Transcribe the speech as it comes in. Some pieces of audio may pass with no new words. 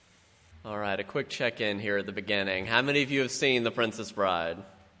All right, a quick check-in here at the beginning. How many of you have seen The Princess Bride?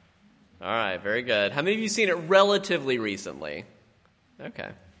 All right, very good. How many of you have seen it relatively recently? Okay.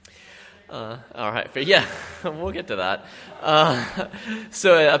 All right, yeah, we'll get to that.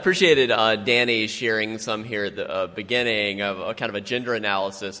 So I appreciated Danny sharing some here at the beginning of a kind of a gender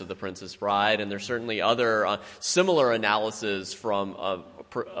analysis of The Princess Bride, and there's certainly other similar analyses from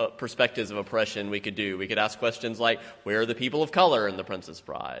perspectives of oppression we could do. We could ask questions like, where are the people of color in The Princess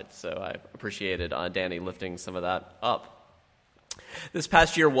Bride? So I appreciated Danny lifting some of that up. This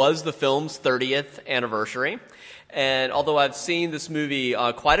past year was the film's 30th anniversary, and although I've seen this movie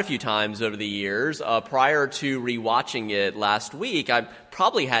quite a few times over the years, prior to rewatching it last week, I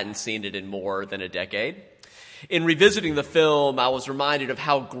probably hadn't seen it in more than a decade. In revisiting the film, I was reminded of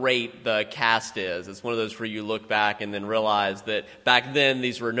how great the cast is. It's one of those where you look back and then realize that back then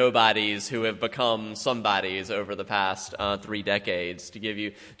these were nobodies who have become somebodies over the past 3 decades. To give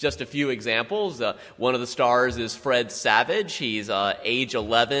you just a few examples, one of the stars is Fred Savage. He's age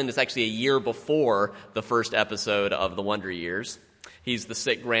 11. It's actually a year before the first episode of The Wonder Years. He's the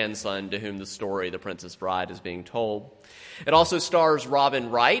sick grandson to whom the story The Princess Bride is being told. It also stars Robin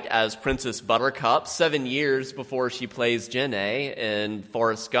Wright as Princess Buttercup, 7 years before she plays Jenny in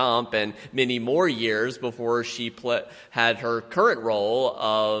Forrest Gump, and many more years before she had her current role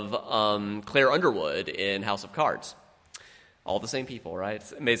of Claire Underwood in House of Cards. All the same people, right?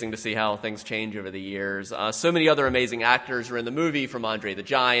 It's amazing to see how things change over the years. So many other amazing actors are in the movie, from Andre the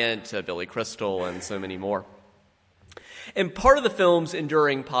Giant to Billy Crystal and so many more. And part of the film's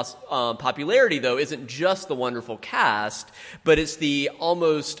enduring popularity, though, isn't just the wonderful cast, but it's the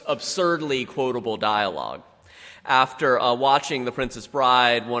almost absurdly quotable dialogue. After watching The Princess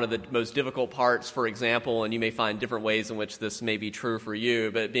Bride, one of the most difficult parts, for example, and you may find different ways in which this may be true for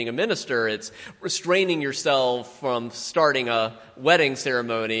you, but being a minister, it's restraining yourself from starting a wedding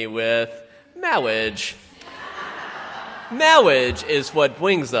ceremony with marriage. Marriage is what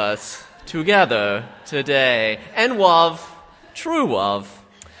brings us together today, and love, true love.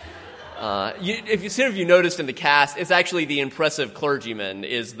 If you noticed in the cast, it's actually the impressive clergyman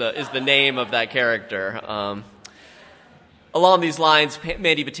is the name of that character. Along these lines,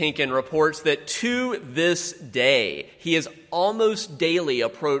 Mandy Patinkin reports that to this day, he is almost daily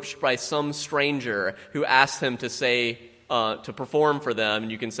approached by some stranger who asks him to perform for them,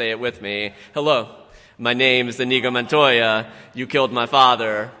 and you can say it with me. Hello. My name is Inigo Montoya. You killed my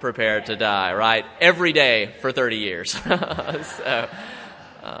father. Prepare to die, right? Every day for 30 years. So,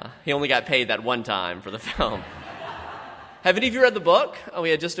 he only got paid that one time for the film. Have any of you read the book? Oh, we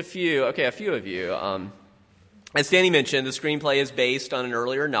had just a few. Okay, a few of you. As Danny mentioned, the screenplay is based on an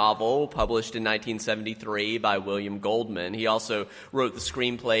earlier novel published in 1973 by William Goldman. He also wrote the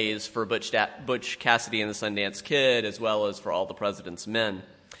screenplays for Butch Cassidy and the Sundance Kid, as well as for All the President's Men.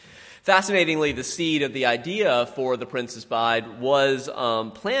 Fascinatingly, the seed of the idea for The Princess Bride was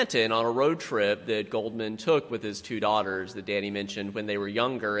planted on a road trip that Goldman took with his 2 daughters that Danny mentioned when they were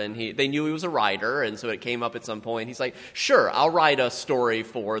younger, and they knew he was a writer, and so it came up at some point. He's like, sure, I'll write a story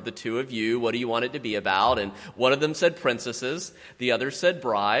for the 2 of you. What do you want it to be about? And one of them said princesses, the other said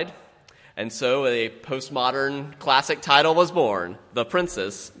bride, and so a postmodern classic title was born, The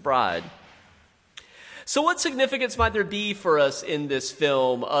Princess Bride. So what significance might there be for us in this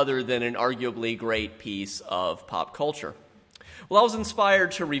film other than an arguably great piece of pop culture? Well, I was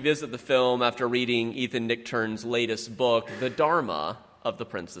inspired to revisit the film after reading Ethan Nickturn's latest book, The Dharma of the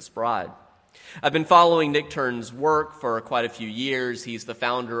Princess Bride. I've been following Nickturn's work for quite a few years. He's the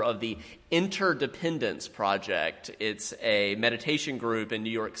founder of the Interdependence Project. It's a meditation group in New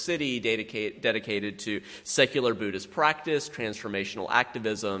York City dedicated to secular Buddhist practice, transformational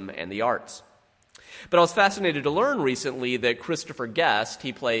activism, and the arts. But I was fascinated to learn recently that Christopher Guest,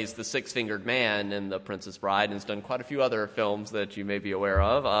 he plays the six-fingered man in The Princess Bride and has done quite a few other films that you may be aware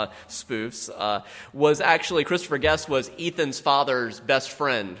of, spoofs, Christopher Guest was Ethan's father's best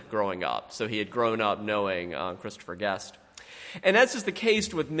friend growing up. So he had grown up knowing Christopher Guest. And as is the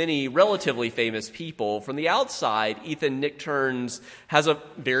case with many relatively famous people, from the outside, Ethan Nickturn has a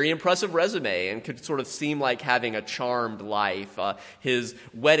very impressive resume and could sort of seem like having a charmed life. His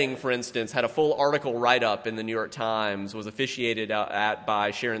wedding, for instance, had a full article write-up in the New York Times, was officiated at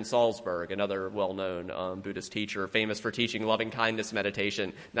by Sharon Salzberg, another well-known Buddhist teacher, famous for teaching loving-kindness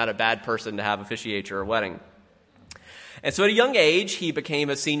meditation. Not a bad person to have officiate your wedding. And so at a young age, he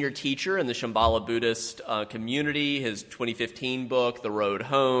became a senior teacher in the Shambhala Buddhist community. His 2015 book, The Road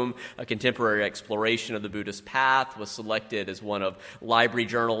Home, A Contemporary Exploration of the Buddhist Path, was selected as one of Library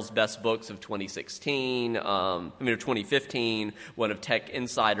Journal's best books of 2015, one of Tech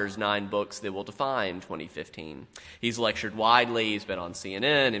Insider's 9 books that will define 2015. He's lectured widely. He's been on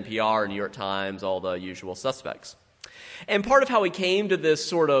CNN, NPR, New York Times, all the usual suspects. And part of how he came to this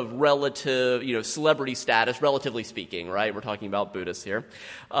sort of relative, celebrity status, relatively speaking, right? We're talking about Buddhists here,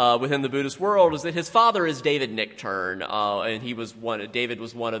 within the Buddhist world, is that his father is David Nichtern, and David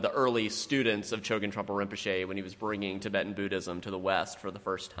was one of the early students of Chogyam Trungpa Rinpoche when he was bringing Tibetan Buddhism to the West for the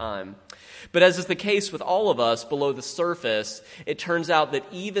first time. But as is the case with all of us, below the surface, it turns out that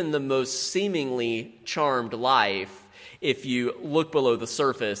even the most seemingly charmed life, if you look below the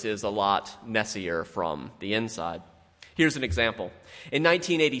surface, is a lot messier from the inside. Here's an example. In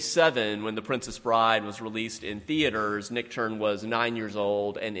 1987, when The Princess Bride was released in theaters, Nichtern was 9 years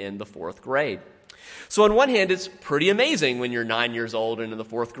old and in the 4th grade. So on one hand, it's pretty amazing when you're 9 years old and in the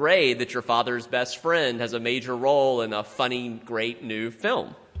 4th grade that your father's best friend has a major role in a funny, great new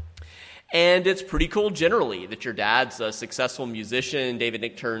film. And it's pretty cool generally that your dad's a successful musician. David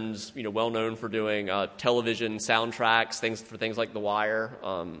Nichtern's, well known for doing television soundtracks, things like The Wire,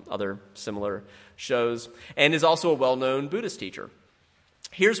 other similar shows, and is also a well-known Buddhist teacher.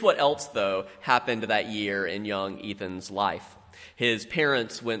 Here's what else, though, happened that year in young Ethan's life. His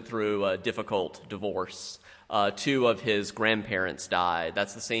parents went through a difficult divorce. 2 of his grandparents died.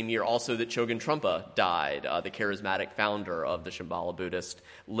 That's the same year also that Chogyam Trungpa died, the charismatic founder of the Shambhala Buddhist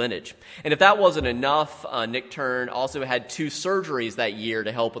lineage. And if that wasn't enough, Nichtern also had 2 surgeries that year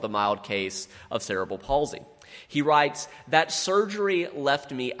to help with a mild case of cerebral palsy. He writes, "That surgery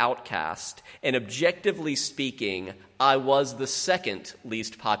left me outcast, and objectively speaking, I was the second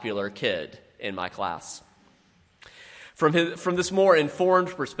least popular kid in my class." From this more informed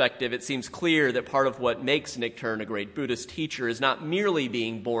perspective, it seems clear that part of what makes Nichtern a great Buddhist teacher is not merely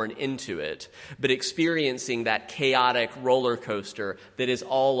being born into it, but experiencing that chaotic roller coaster that is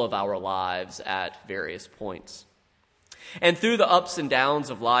all of our lives at various points. And through the ups and downs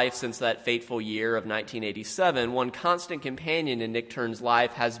of life since that fateful year of 1987, one constant companion in Nichtern's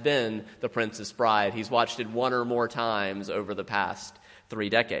life has been The Princess Bride. He's watched it 1 or more times over the past 3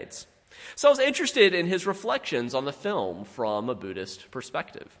 decades. So I was interested in his reflections on the film from a Buddhist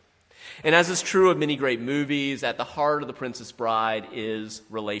perspective. And as is true of many great movies, at the heart of The Princess Bride is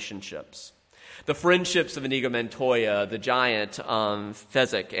relationships. The friendships of Inigo Montoya, the giant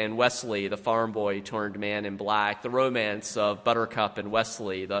Fezzik and Wesley, the farm boy turned man in black, the romance of Buttercup and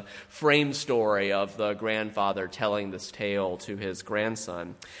Wesley, the frame story of the grandfather telling this tale to his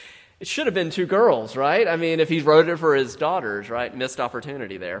grandson. It should have been 2 girls, right? I mean, if he wrote it for his daughters, right? Missed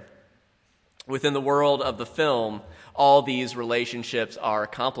opportunity there. Within the world of the film, all these relationships are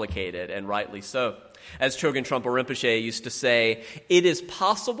complicated, and rightly so. As Chogyam Trungpa Rinpoche used to say, it is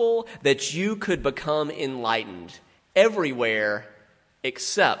possible that you could become enlightened everywhere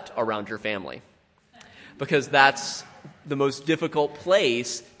except around your family, because that's the most difficult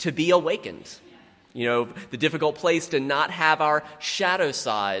place to be awakened. The difficult place to not have our shadow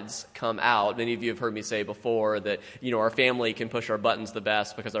sides come out. Many of you have heard me say before that, our family can push our buttons the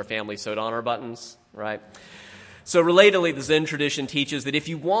best because our family sewed on our buttons, right? So relatedly, the Zen tradition teaches that if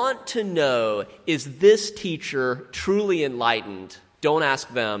you want to know, is this teacher truly enlightened, don't ask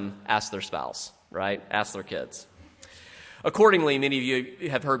them, ask their spouse, right? Ask their kids. Accordingly, many of you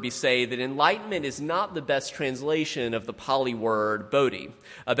have heard me say that enlightenment is not the best translation of the Pali word bodhi.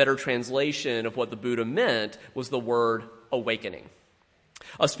 A better translation of what the Buddha meant was the word awakening.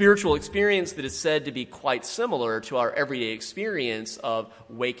 A spiritual experience that is said to be quite similar to our everyday experience of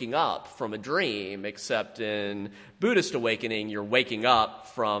waking up from a dream, except in Buddhist awakening, you're awakening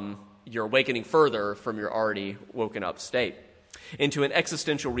further from your already woken up state into an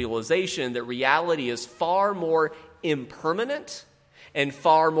existential realization that reality is far more impermanent and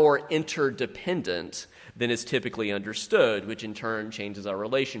far more interdependent than is typically understood, which in turn changes our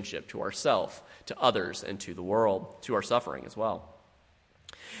relationship to ourself, to others, and to the world, to our suffering as well.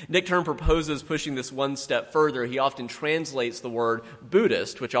 Nichtern proposes pushing this one step further. He often translates the word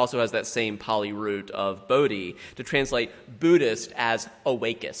Buddhist, which also has that same Pali root of Bodhi, to translate Buddhist as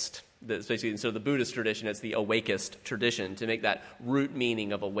awakest. Basically, instead of the Buddhist tradition, it's the awakest tradition, to make that root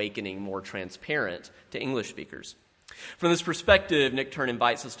meaning of awakening more transparent to English speakers. From this perspective, Nichtern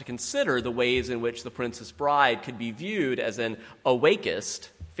invites us to consider the ways in which The Princess Bride could be viewed as an awakest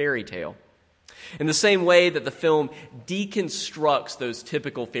fairy tale. In the same way that the film deconstructs those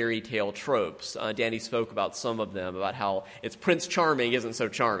typical fairy tale tropes. Danny spoke about some of them, about how it's Prince Charming isn't so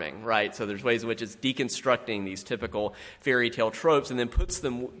charming, right? So there's ways in which it's deconstructing these typical fairy tale tropes and then puts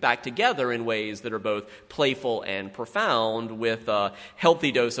them back together in ways that are both playful and profound, with a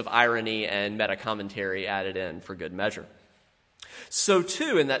healthy dose of irony and meta-commentary added in for good measure. So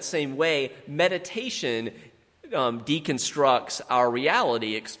too, in that same way, meditation deconstructs our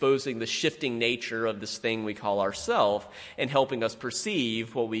reality, exposing the shifting nature of this thing we call ourself and helping us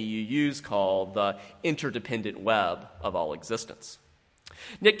perceive what we call the interdependent web of all existence.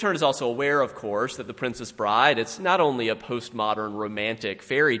 Nick Turn is also aware, of course, that The Princess Bride, it's not only a postmodern romantic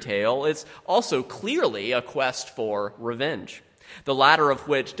fairy tale, it's also clearly a quest for revenge, the latter of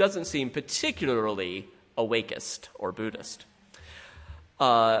which doesn't seem particularly Awakeist or Buddhist.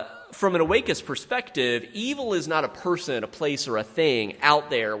 From an Awakeist perspective, evil is not a person, a place, or a thing out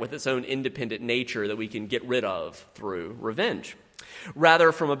there with its own independent nature that we can get rid of through revenge.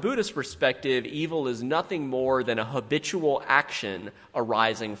 Rather, from a Buddhist perspective, evil is nothing more than a habitual action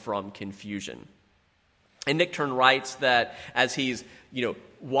arising from confusion. And Nick Turn writes that as he's,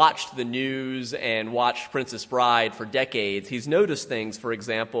 watched the news and watched Princess Bride for decades, he's noticed things, for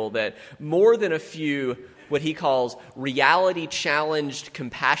example, that more than a few what he calls reality-challenged,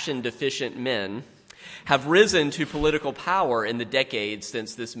 compassion-deficient men have risen to political power in the decades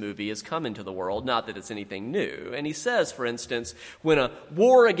since this movie has come into the world, not that it's anything new. And he says, for instance, when a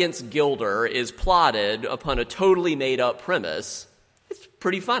war against Gilder is plotted upon a totally made-up premise, it's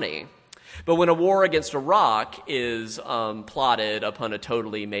pretty funny. But when a war against Iraq is plotted upon a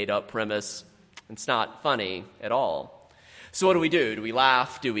totally made-up premise, it's not funny at all. So what do we do? Do we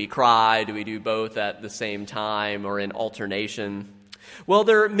laugh? Do we cry? Do we do both at the same time or in alternation? Well,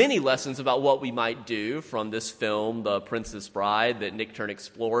 there are many lessons about what we might do from this film, The Princess Bride, that Nick Turn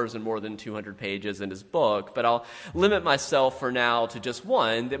explores in more than 200 pages in his book, but I'll limit myself for now to just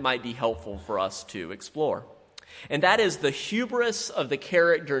one that might be helpful for us to explore. And that is the hubris of the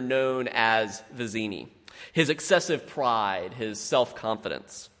character known as Vizzini, his excessive pride, his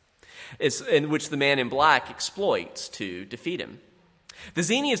self-confidence, in which the man in black exploits to defeat him.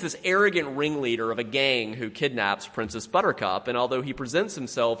 Vizzini is this arrogant ringleader of a gang who kidnaps Princess Buttercup, and although he presents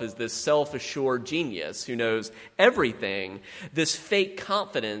himself as this self-assured genius who knows everything, this fake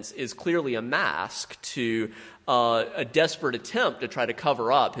confidence is clearly a mask to a desperate attempt to try to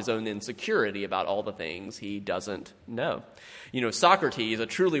cover up his own insecurity about all the things he doesn't know. Socrates, a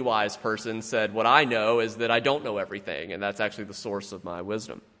truly wise person, said, "What I know is that I don't know everything, and that's actually the source of my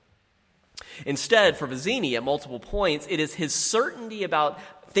wisdom." Instead, for Vizzini, at multiple points, it is his certainty about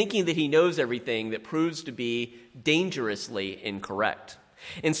thinking that he knows everything that proves to be dangerously incorrect.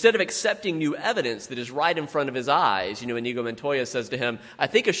 Instead of accepting new evidence that is right in front of his eyes, Inigo Montoya says to him, "I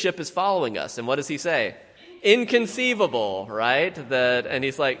think a ship is following us." And what does he say? Inconceivable, right? And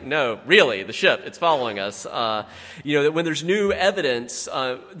he's like, "No, really, the ship, it's following us." That when there's new evidence,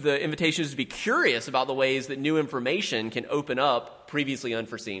 the invitation is to be curious about the ways that new information can open up previously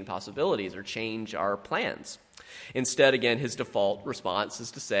unforeseen possibilities or change our plans. Instead, again, his default response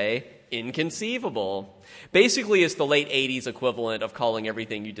is to say, "Inconceivable." Basically, it's the late 80s equivalent of calling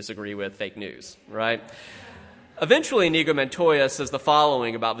everything you disagree with fake news, right? Eventually, Inigo Montoya says the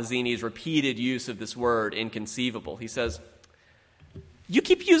following about Vizzini's repeated use of this word, inconceivable. He says, "You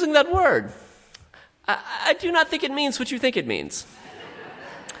keep using that word. I do not think it means what you think it means."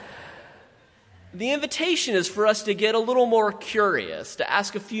 The invitation is for us to get a little more curious, to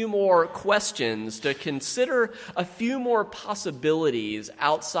ask a few more questions, to consider a few more possibilities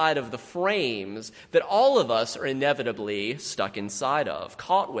outside of the frames that all of us are inevitably stuck inside of,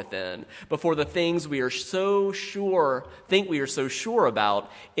 caught within, before the things we are so sure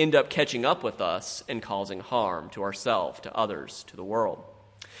about end up catching up with us and causing harm to ourselves, to others, to the world.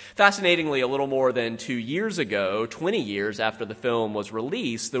 Fascinatingly, a little more than 2 years ago, 20 years after the film was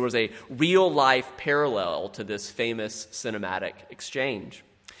released, there was a real-life parallel to this famous cinematic exchange.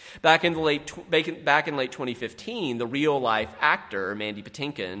 Back in late 2015, the real-life actor, Mandy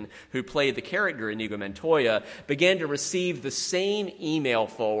Patinkin, who played the character Inigo Montoya, began to receive the same email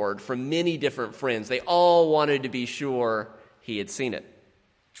forward from many different friends. They all wanted to be sure he had seen it.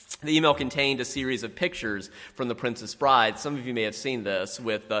 The email contained a series of pictures from The Princess Bride. Some of you may have seen this,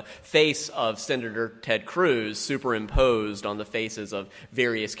 with the face of Senator Ted Cruz superimposed on the faces of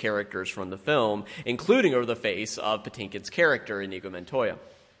various characters from the film, including over the face of Patinkin's character, Inigo Montoya.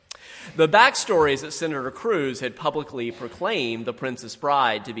 The backstory is that Senator Cruz had publicly proclaimed The Princess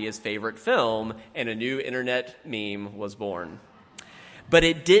Bride to be his favorite film, and a new internet meme was born. But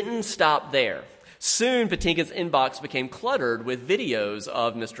it didn't stop there. Soon, Patinkin's inbox became cluttered with videos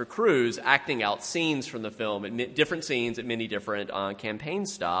of Mr. Cruz acting out scenes from the film, different scenes at many different campaign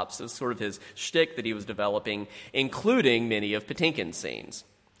stops. It was sort of his shtick that he was developing, including many of Patinkin's scenes.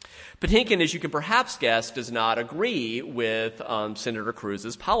 Patinkin, as you can perhaps guess, does not agree with Senator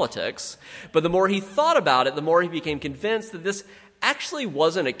Cruz's politics, but the more he thought about it, the more he became convinced that this actually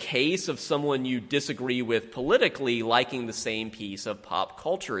wasn't a case of someone you disagree with politically liking the same piece of pop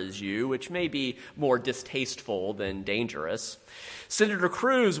culture as you, which may be more distasteful than dangerous. Senator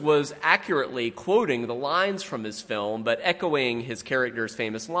Cruz was accurately quoting the lines from his film, but echoing his character's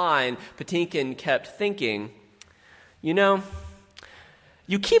famous line, Patinkin kept thinking, you know,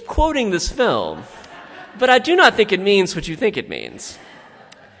 you keep quoting this film, but I do not think it means what you think it means.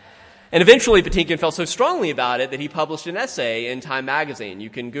 And eventually, Patinkin felt so strongly about it that he published an essay in Time magazine. You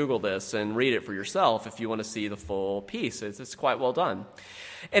can Google this and read it for yourself if you want to see the full piece. It's quite well done.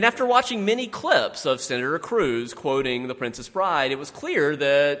 And after watching many clips of Senator Cruz quoting The Princess Bride, it was clear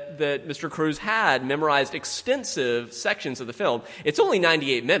that Mr. Cruz had memorized extensive sections of the film. It's only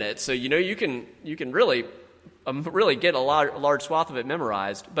 98 minutes, so you can really get a large swath of it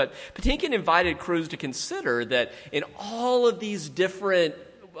memorized. But Patinkin invited Cruz to consider that in all of these different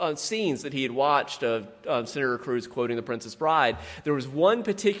scenes that he had watched of Senator Cruz quoting The Princess Bride, there was one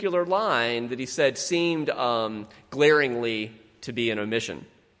particular line that he said seemed glaringly to be an omission.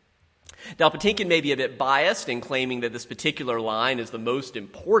 Now, Patinkin may be a bit biased in claiming that this particular line is the most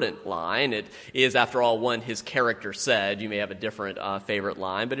important line. It is, after all, one his character said. You may have a different favorite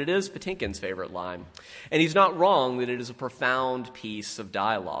line, but it is Patinkin's favorite line. And he's not wrong that it is a profound piece of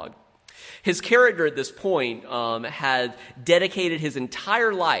dialogue. His character at this point had dedicated his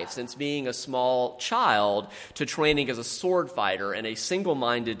entire life since being a small child to training as a sword fighter and a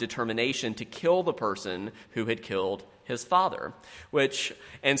single-minded determination to kill the person who had killed his father.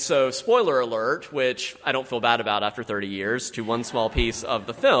 And so, spoiler alert, which I don't feel bad about after 30 years, to one small piece of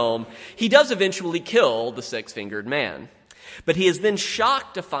the film, he does eventually kill the six-fingered man. But he is then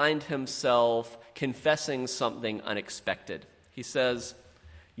shocked to find himself confessing something unexpected. He says,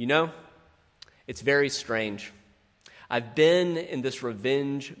 it's very strange. I've been in this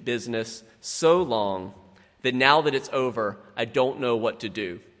revenge business so long that now that it's over, I don't know what to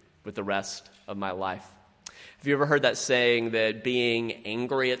do with the rest of my life. Have you ever heard that saying that being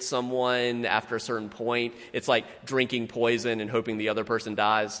angry at someone after a certain point, it's like drinking poison and hoping the other person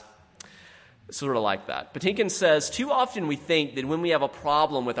dies? It's sort of like that. Patinkin says, too often we think that when we have a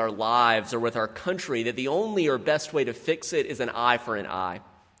problem with our lives or with our country, that the only or best way to fix it is an eye for an eye.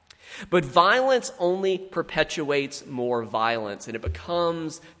 But violence only perpetuates more violence, and it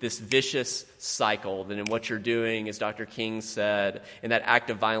becomes this vicious cycle. That in what you're doing, as Dr. King said, in that act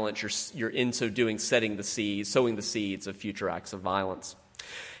of violence, you're in so doing sowing the seeds of future acts of violence.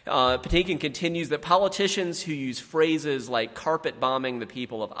 Patinkin continues that politicians who use phrases like carpet bombing the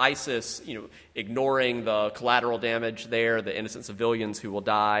people of ISIS, ignoring the collateral damage there, the innocent civilians who will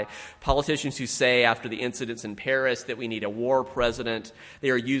die, politicians who say after the incidents in Paris that we need a war president,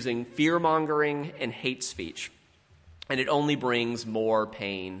 they are using fear-mongering and hate speech. And it only brings more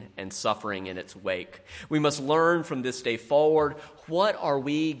pain and suffering in its wake. We must learn from this day forward, what are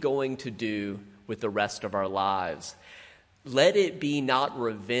we going to do with the rest of our lives? Let it be not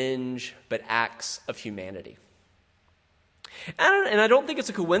revenge, but acts of humanity. And I don't think it's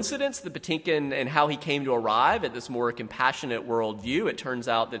a coincidence that Patinkin and how he came to arrive at this more compassionate worldview. It turns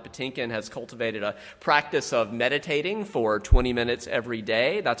out that Patinkin has cultivated a practice of meditating for 20 minutes every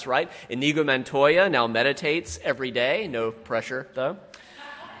day. That's right. Inigo Montoya now meditates every day. No pressure, though.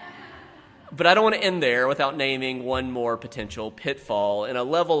 But I don't want to end there without naming one more potential pitfall in a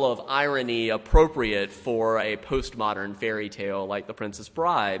level of irony appropriate for a postmodern fairy tale like The Princess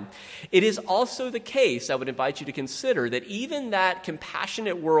Bride. It is also the case, I would invite you to consider, that even that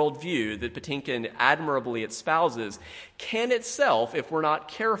compassionate worldview that Patinkin admirably espouses can itself, if we're not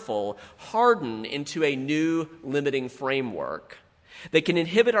careful, harden into a new limiting framework that can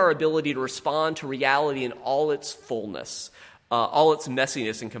inhibit our ability to respond to reality in all its fullness, all its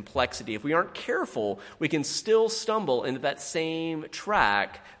messiness and complexity. If we aren't careful, we can still stumble into that same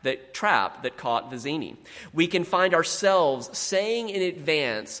trap that caught Vizzini. We can find ourselves saying in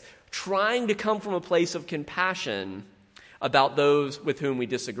advance, trying to come from a place of compassion about those with whom we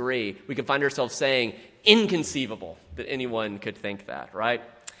disagree. We can find ourselves saying, inconceivable that anyone could think that, right?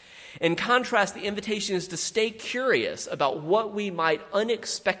 In contrast, the invitation is to stay curious about what we might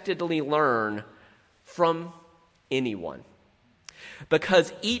unexpectedly learn from anyone.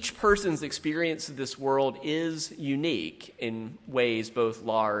 Because each person's experience of this world is unique in ways both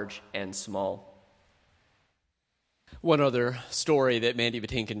large and small. One other story that Mandy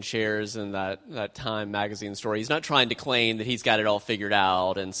Patinkin shares in that Time magazine story, he's not trying to claim that he's got it all figured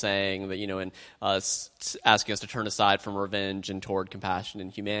out and saying that, and asking us to turn aside from revenge and toward compassion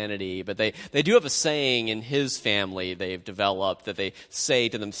and humanity. But they do have a saying in his family they've developed that they say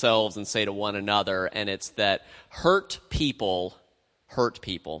to themselves and say to one another, and it's that hurt people hurt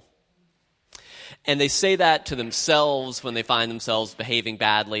people. And they say that to themselves when they find themselves behaving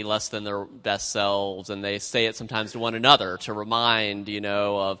badly, less than their best selves. And they say it sometimes to one another to remind,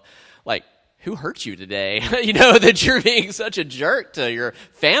 of, like, who hurt you today? That you're being such a jerk to your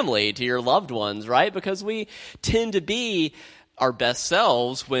family, to your loved ones, right? Because we tend to be our best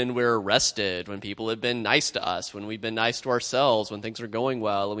selves when we're rested, when people have been nice to us, when we've been nice to ourselves, when things are going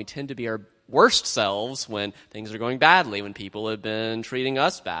well. And we tend to be our worst selves when things are going badly, when people have been treating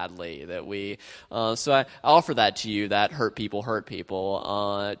us badly. So I offer that to you, that hurt people,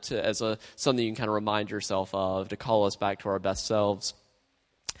 as something you can kind of remind yourself of to call us back to our best selves.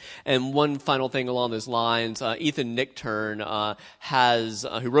 And one final thing along those lines, Ethan Nichtern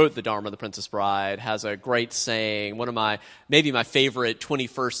who wrote The Dharma, The Princess Bride, has a great saying, maybe my favorite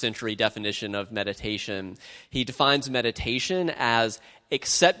 21st century definition of meditation. He defines meditation as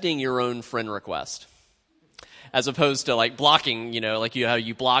accepting your own friend request, as opposed to like blocking, like how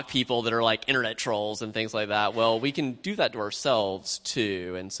you block people that are like internet trolls and things like that. Well, we can do that to ourselves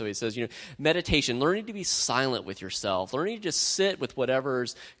too. And so he says, meditation, learning to be silent with yourself, learning to just sit with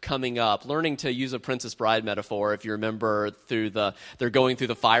whatever's coming up, learning to use a Princess Bride metaphor. If you remember, they're going through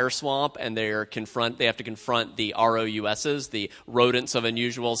the fire swamp and they have to confront the ROUSs, the rodents of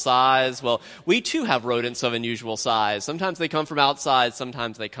unusual size. Well, we too have rodents of unusual size. Sometimes they come from outside,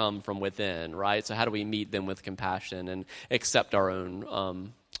 sometimes they come from within, right? So how do we meet them with compassion and accept our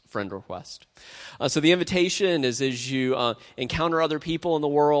own friend request? So the invitation is, as you encounter other people in the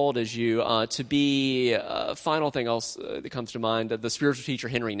world, as you to be, final thing else that comes to mind, the spiritual teacher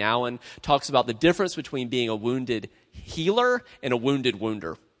Henry Nouwen talks about the difference between being a wounded healer and a wounded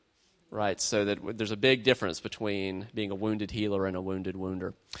wounder. Right, so that there's a big difference between being a wounded healer and a wounded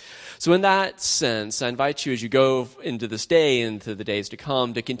wounder. So in that sense, I invite you as you go into this day, into the days to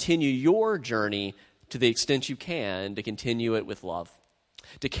come, to continue your journey to the extent you can, to continue it with love,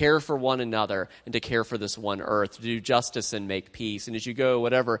 to care for one another and to care for this one earth, to do justice and make peace. And as you go,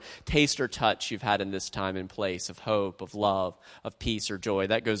 whatever taste or touch you've had in this time and place of hope, of love, of peace or joy,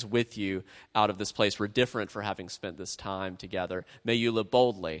 that goes with you out of this place. We're different for having spent this time together. May you live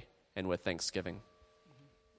boldly and with thanksgiving.